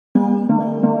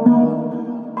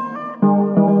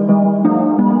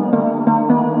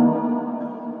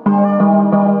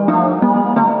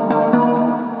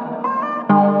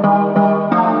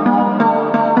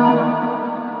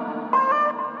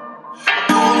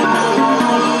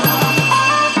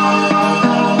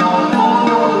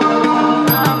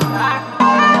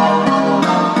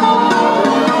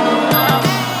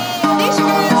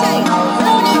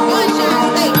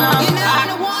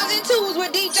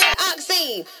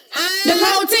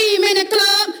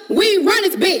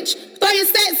bitch. Throw your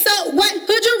stats up, what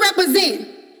hood you represent?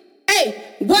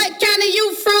 Hey, what county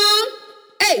you from?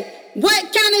 Hey, what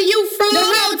county you from? The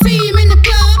whole team in the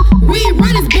club, we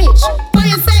run this bitch. Throw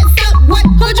your stats up, what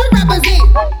hood you represent?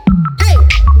 Hey,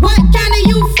 what county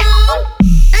you from?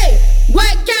 Hey,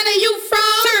 what county you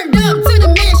from? Turned up to the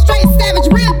man, straight savage,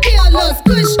 real killers.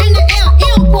 Kush in the air,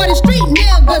 imported street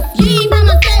niggas. You ain't from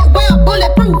a fat, well,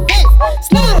 bulletproof vest.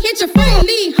 Slug hit your frame,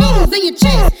 leave holes in your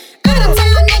chest. Out of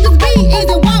town niggas be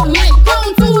easy, walk like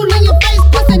chrome tool in your face,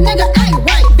 pussy nigga ain't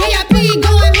right. VIP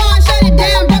going hard, shut it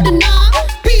down, broke the knob.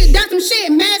 P got some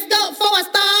shit masked up for a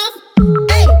starve.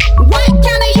 Hey, what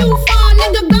county you from?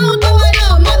 Nigga gon' throw it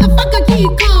up, motherfucker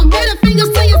keep calm. Middle fingers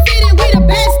to your city, we the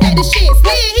best at the shit.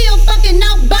 Slid heel fucking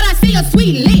out, but I see a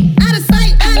sweet lick. Out of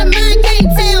sight, out of mind, can't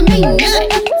tell me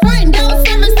nothing. Frightened out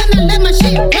service and I let my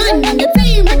shit run. Your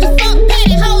team rich as fuck,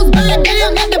 petty hoes buy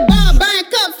down at the bar buying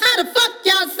cups. How the fuck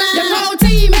y'all sound? The whole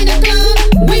team in the club,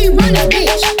 we run this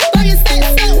bitch. Throw your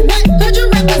stats up, what hood you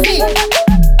represent?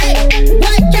 Hey,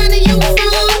 what county you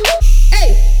from? Hey,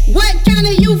 what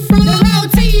county you from? The whole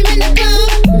team in the club,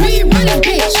 we run this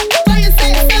bitch. Throw your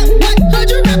stats up, what hood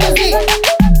you represent?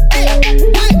 Hey,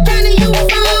 what county you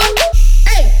from?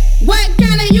 Hey, what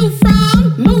county you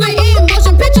from? Moving in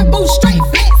motion, picture booth straight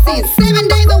flexing. 7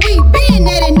 days a week, being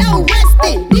at it, no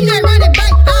resting. DJ run it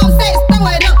back, all sex, throw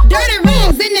it up. Dirty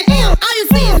rings in the air, all you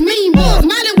see is mean boys.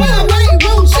 Molly well, right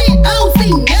room shit, I don't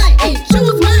see nothing.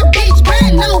 Choose my bitch,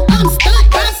 brand low, I'm stunt.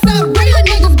 Boss up, real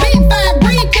niggas, big 5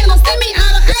 breed killers. Send me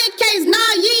out of AKs,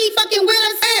 nah, you ain't fucking with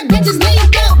us. Fat bitches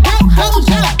leaked up, broke hoes,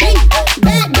 y'all beat.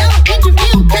 Back door, entry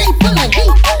MK full of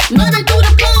heat. Mobbing through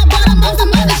the club, but I'm on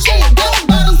some other shit. Gold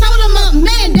bottles, hold them up,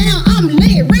 man down, I'm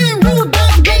lit. Real rude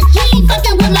boss, bitch, you ain't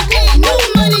fucking with my clique. New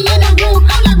money in the room,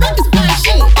 I'm like rock this fly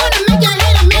shit. Wanna make your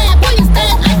head a man, pull your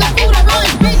stats like a food or run.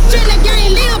 Bitch in the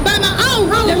game, live by my own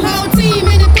rules. The whole team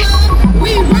in the club,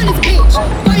 we run this bitch.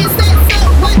 Throw your stats up,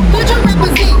 what hood you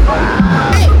represent?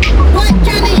 Hey, what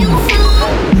county you from?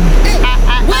 Hey,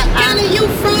 what county you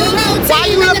from? The whole team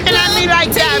Why you in the looking at club, me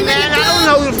like that, team in man? the I don't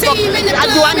know who the fuck. team in the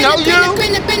Do I know club,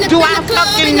 you? Do I in the club,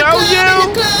 fucking in the know club, you? in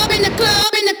the club, in the club,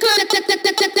 in the club,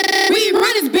 we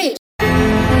run this bitch.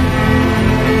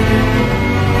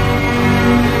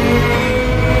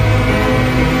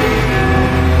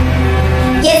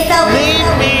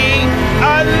 Leave me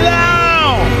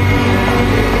alone.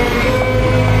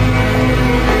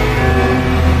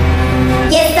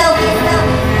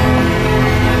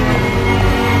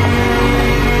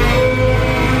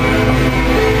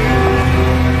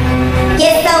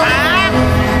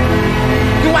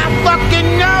 Do I fucking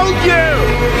know you?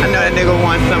 I know that nigga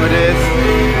wants some of this.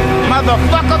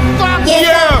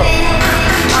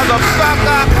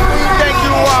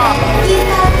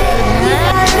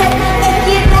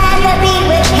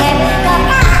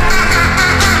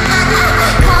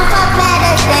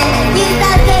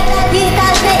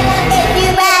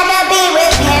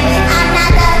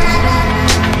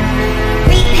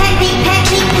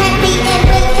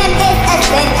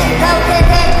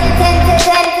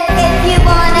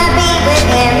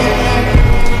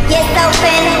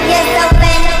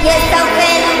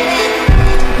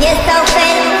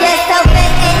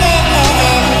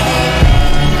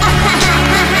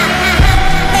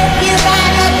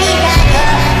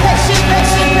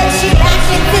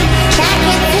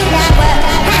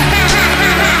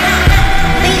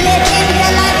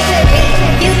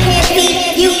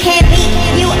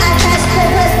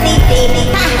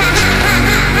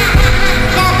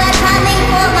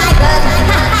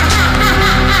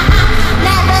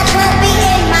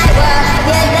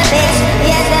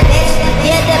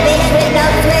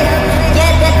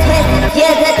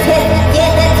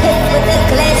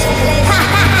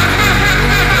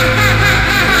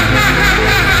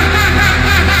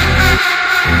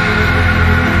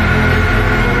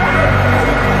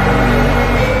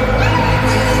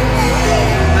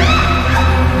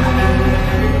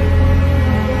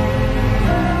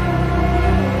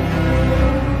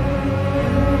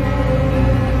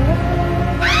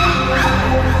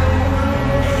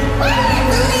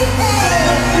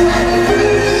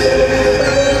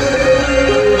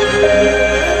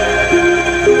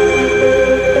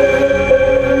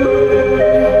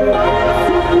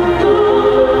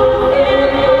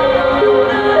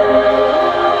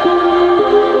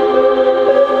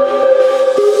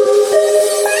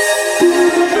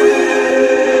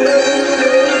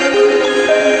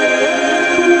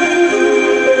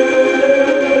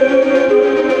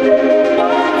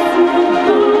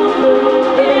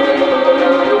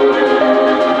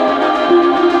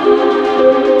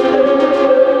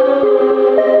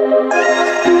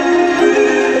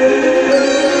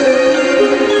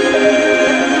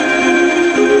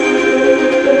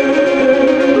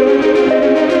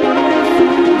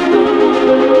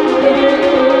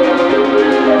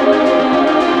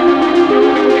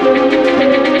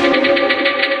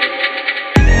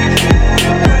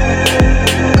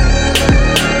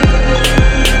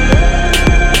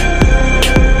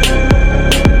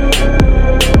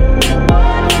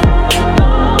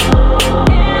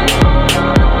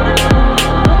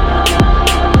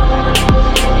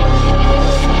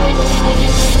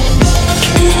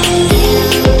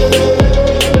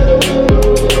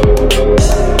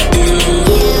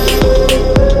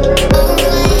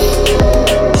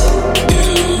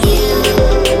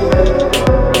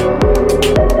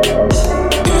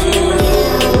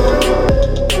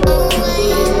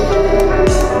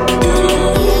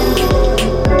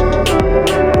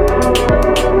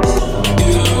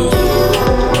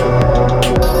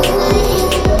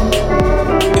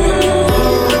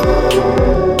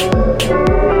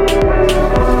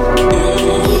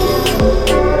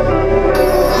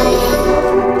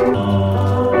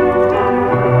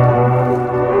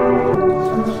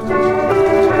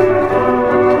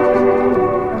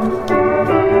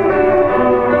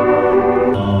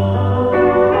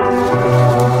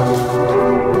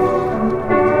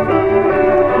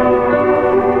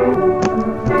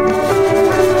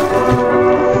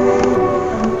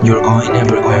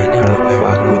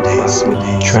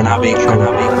 tryna be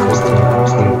close to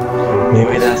you.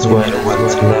 Maybe that's why the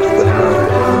ones left the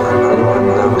hurt. Another one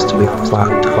knows to be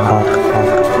fucked hard.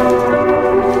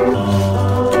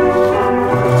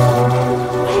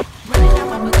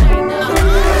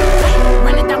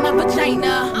 Running down my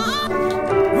vagina.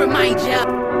 Remind ya.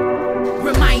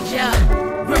 Remind ya.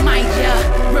 Remind ya.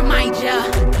 Remind ya.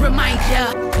 Remind ya.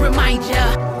 Remind ya.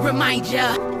 Remind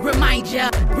ya. Remind ya.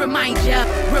 Remind ya.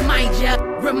 Remind ya.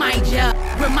 Remind ya.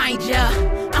 Remind ya.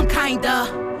 I'm kinda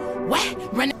wet.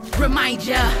 Remind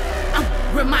ya.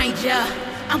 Remind ya.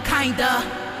 I'm kinda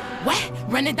wet.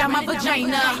 Running down my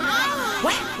vagina.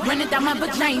 Wet. Running down my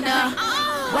vagina.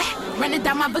 Wet. Running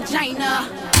down my vagina.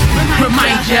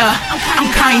 Remind ya. I'm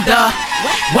kinda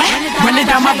wet. Running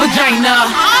down my vagina.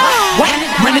 Wet.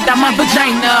 Running down my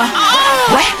vagina.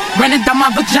 Wet. Running down my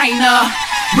vagina.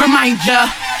 Remind ya.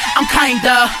 I'm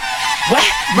kinda wet.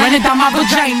 Running down my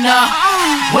vagina.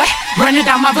 Wet. Running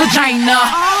down my vagina.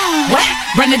 Wet.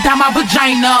 Running down my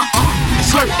vagina.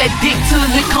 Slurp that dick till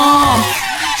it come.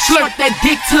 Slurp that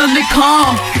dick till it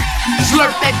come.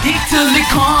 Slurp that dick till it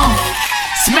come.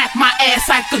 Smack my ass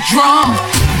like a drum.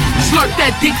 Slurp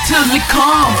that dick till it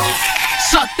come.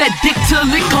 Suck that dick till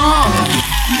it come.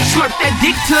 Slurp that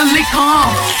dick till it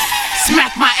come.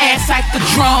 Smack my ass like a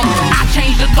drum. I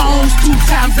change the thongs 2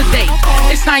 times a day.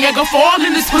 It's Niagara Fall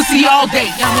in this pussy all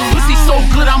day. Pussy so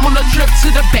good, I'm on a trip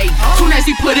to the bay. Soon as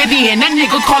he put it in, that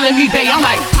nigga calling me bae. I'm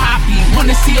like, Poppy,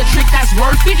 wanna see a trick that's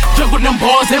worth it? Juggle them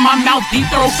balls in my mouth, deep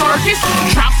throw circus.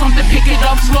 Drop something, pick it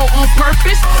up slow on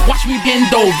purpose. Watch me bend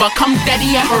over, come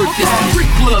daddy and hurt this. Freak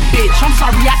little bitch, I'm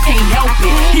sorry I can't help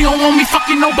it. He don't want me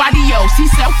fucking nobody else, he's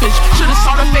selfish. Should've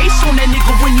saw the face on that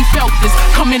nigga when he felt this.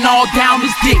 Coming all down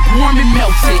his dick, warm and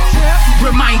melted.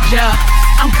 Remind ya,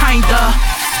 I'm kinda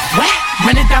wet.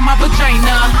 Running down my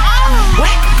vagina.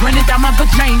 Wet. Running down my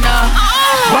vagina.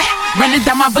 Wet. Running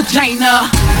down my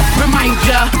vagina. Remind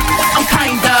ya, I'm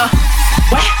kinda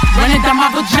wet. Running down my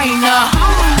vagina.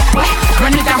 Wet.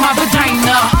 Running down my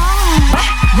vagina.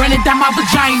 Wet. Running down my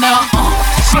vagina.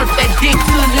 Slurp that dick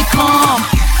till it come.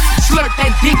 Slurp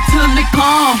that dick till it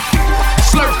come.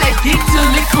 Slurp that dick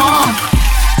till it come.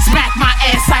 Smack my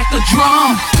ass like a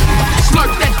drum.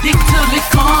 Slurp that dick till it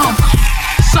come.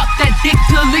 Suck that dick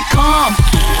till it come.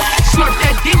 Slurp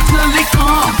that dick till it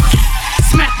come.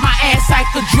 Smack my ass like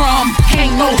a drum.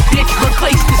 Ain't no bitch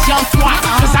replace this young twat.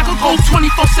 Cause I could go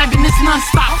 24/7, it's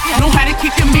non-stop. Know how to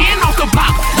kick a man off the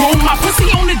block. Roll my pussy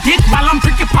on the dick while I'm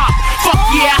drinking pop. Fuck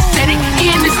yeah, I said it.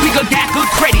 And this nigga got good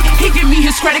credit. He give me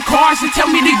his credit cards and tell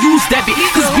me to use debit.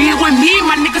 Cause being with me,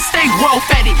 my nigga stay well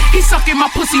fed. He sucking my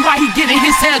pussy while he getting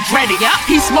his hair dreaded.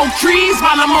 He smoke trees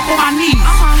while I'm up on my knees.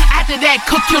 After that,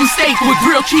 cook him steak with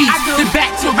grilled cheese. Then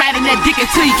back to riding that dick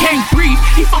until he can't breathe.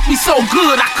 He fucked me so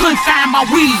good, I couldn't find my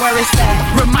weed. Where is that?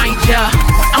 Remind ya,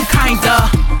 I'm kinda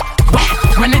wet.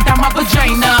 Running down my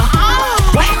vagina.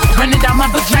 Wet. Running down my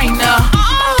vagina.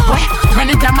 Wet.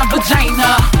 Running down my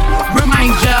vagina.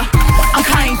 Remind ya, I'm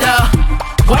kinda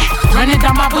wet. Running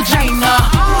down my vagina.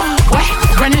 Wet.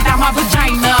 Running down my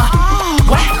vagina.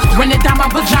 Wet. Running down my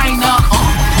vagina.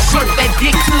 Slurp that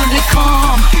dick till it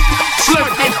come. Slurp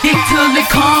that dick till it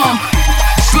come.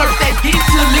 Slurp that dick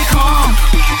till it come.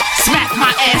 Smack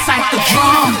my ass like a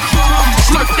drum.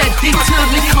 Slurp that dick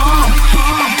till it come.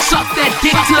 Suck that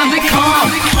dick till it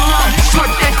come.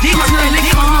 Slurp that dick till it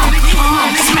come.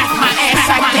 Smack my ass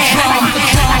like a drum.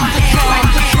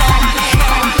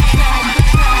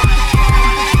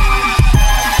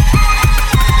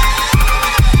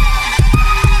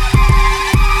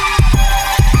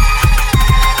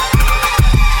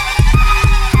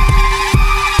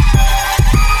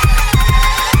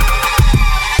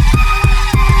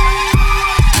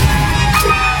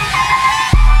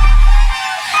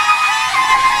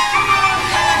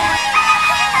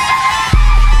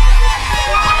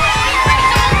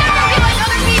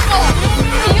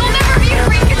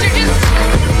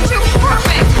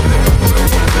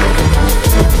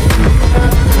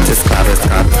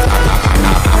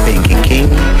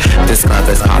 This club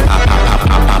is pop pop pop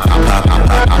pop pop pop pop pop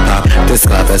pop pop pop. This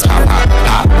club is pop pop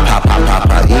pop pop pop pop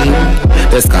pop.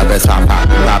 This club is pop pop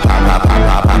pop pop pop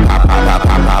pop pop pop pop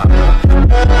pop pop.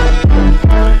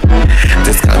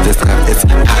 This club is pop pop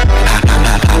pop pop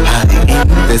pop pop.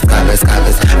 This club is pop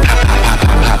pop pop pop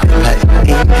pop pop.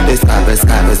 This club is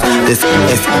pop pop pop.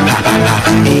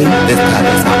 This club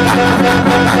is pop pop pop pop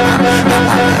pop pop.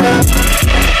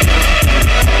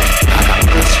 I got a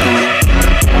question.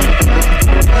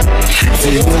 Do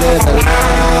you live alone?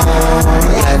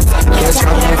 Let's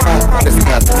run it up.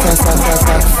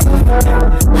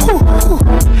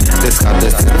 This club,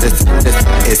 this club, this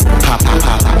is pop pop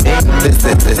pop pop. This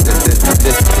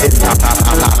is pop pop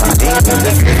pop pop.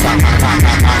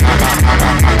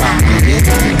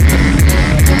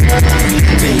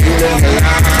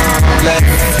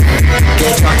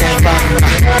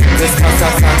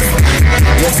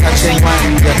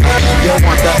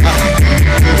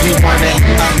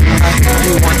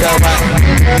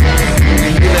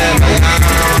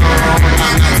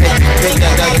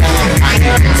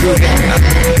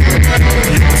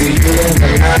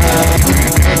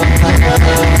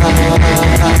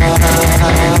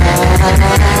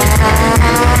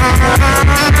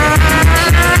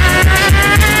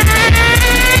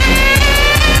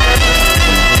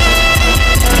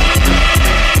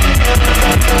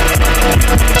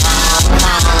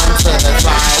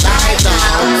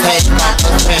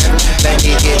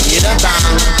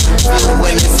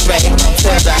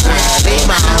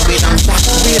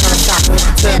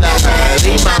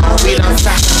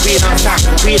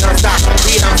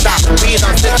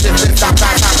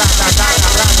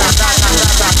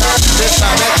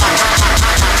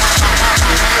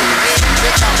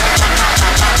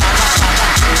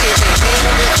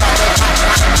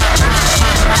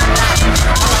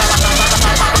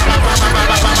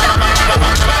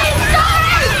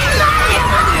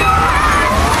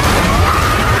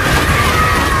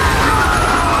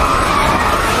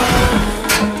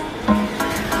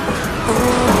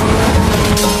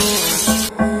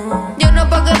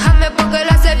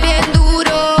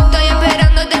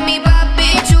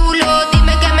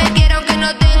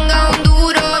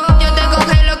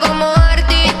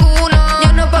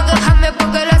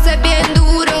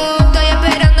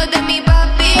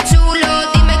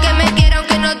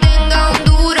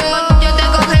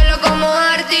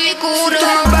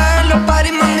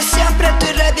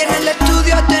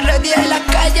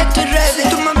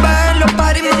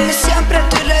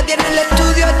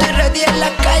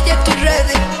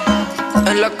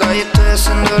 En la calle estoy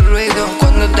haciendo ruido.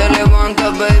 Cuando te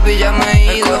levantas, baby, ya me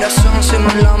he ido. El corazón se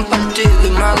me lo han partido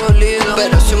y me ha dolido.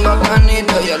 Pero soy un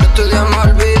bacanito, ya lo estudié, me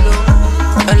olvido.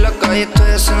 En la calle estoy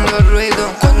haciendo ruido.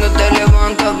 Cuando te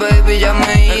levantas, baby, ya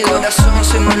me he ido. El corazón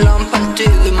se me lo han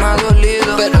partido y me ha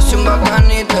dolido. Pero soy un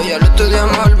bacanito, ya lo estudié,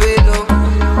 me olvido.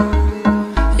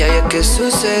 Y ahí es que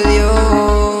sucedió.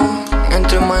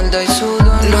 Entre maldad y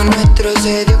sudor, lo nuestro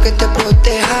se dio, que te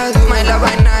proteja. Hotma y la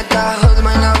vainata,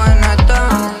 hotma y la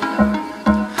vainata.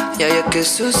 Y ahí es que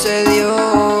sucedió.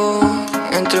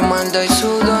 Entre maldad y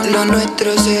sudor, lo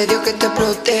nuestro se dio, que te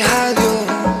proteja Dios.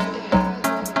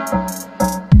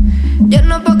 Yo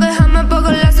no puedo quejarme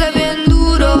porque la hace bien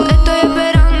duro. Estoy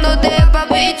esperándote,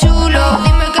 papi chulo.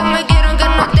 Dime que me quiero que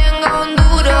no tenga un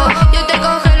duro. Yo te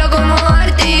congelo como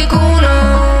articuno.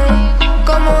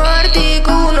 Como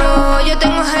articuno. Yo te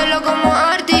congelo como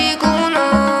articuno.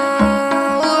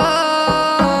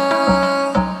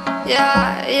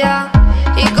 Ya, ya.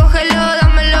 Y cógelo,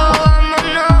 dámelo,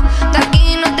 vámonos. De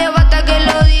aquí no te basta que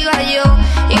lo diga yo.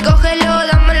 Y cógelo,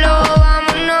 dámelo,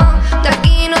 vámonos. De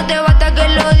aquí no te basta que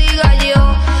lo diga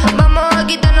yo. Vamos a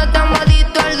quitarnos tan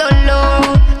adicto al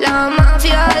dolor. La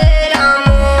mafia del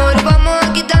amor. Vamos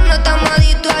a quitarnos tan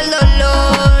adicto al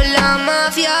dolor. La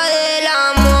mafia del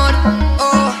amor.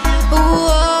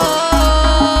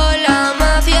 La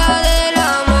mafia del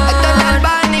amor. Esto es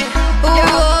Albany,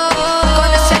 con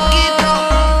ese quito.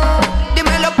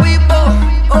 Dímelo, Pipo.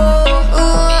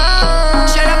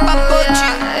 Shara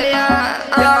Papuchi.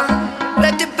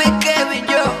 Leti Piquevi,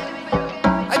 yo.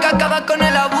 Hay que acabar con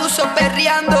el abuso,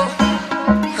 perreando.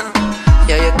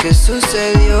 Y ahí es que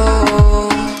sucedió.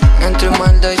 Entre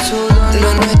maldad y sudor,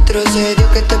 lo nuestro se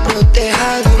dio, que te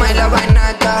proteja. Hotma y la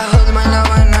vainata, hotma y la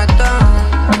vainata.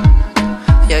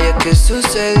 Y ahí es que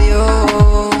sucedió.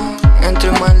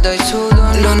 Entre maldad y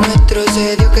sudor, lo nuestro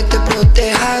se dio, que te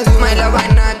proteja. Hotma y la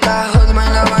vainata, hotma y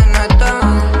la vainata.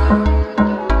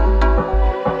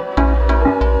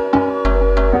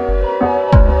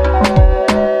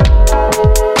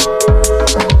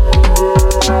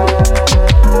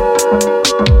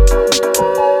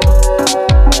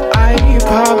 I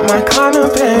pop my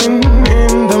klonopin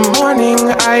in the morning.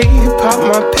 I pop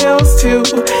my pills to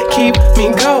keep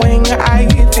me going. I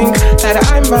think that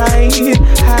I might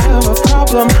have a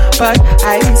problem, but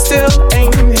I still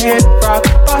ain't hit rock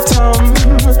bottom.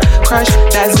 Crush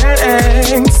that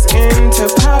Xanax into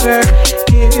powder.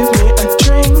 Give me a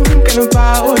drink in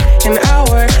about an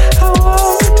hour. I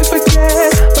want to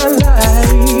forget my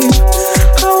life.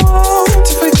 I want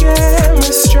to forget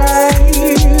my strife.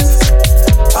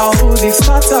 All these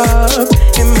thoughts up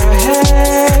in my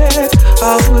head.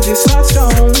 All these thoughts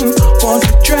don't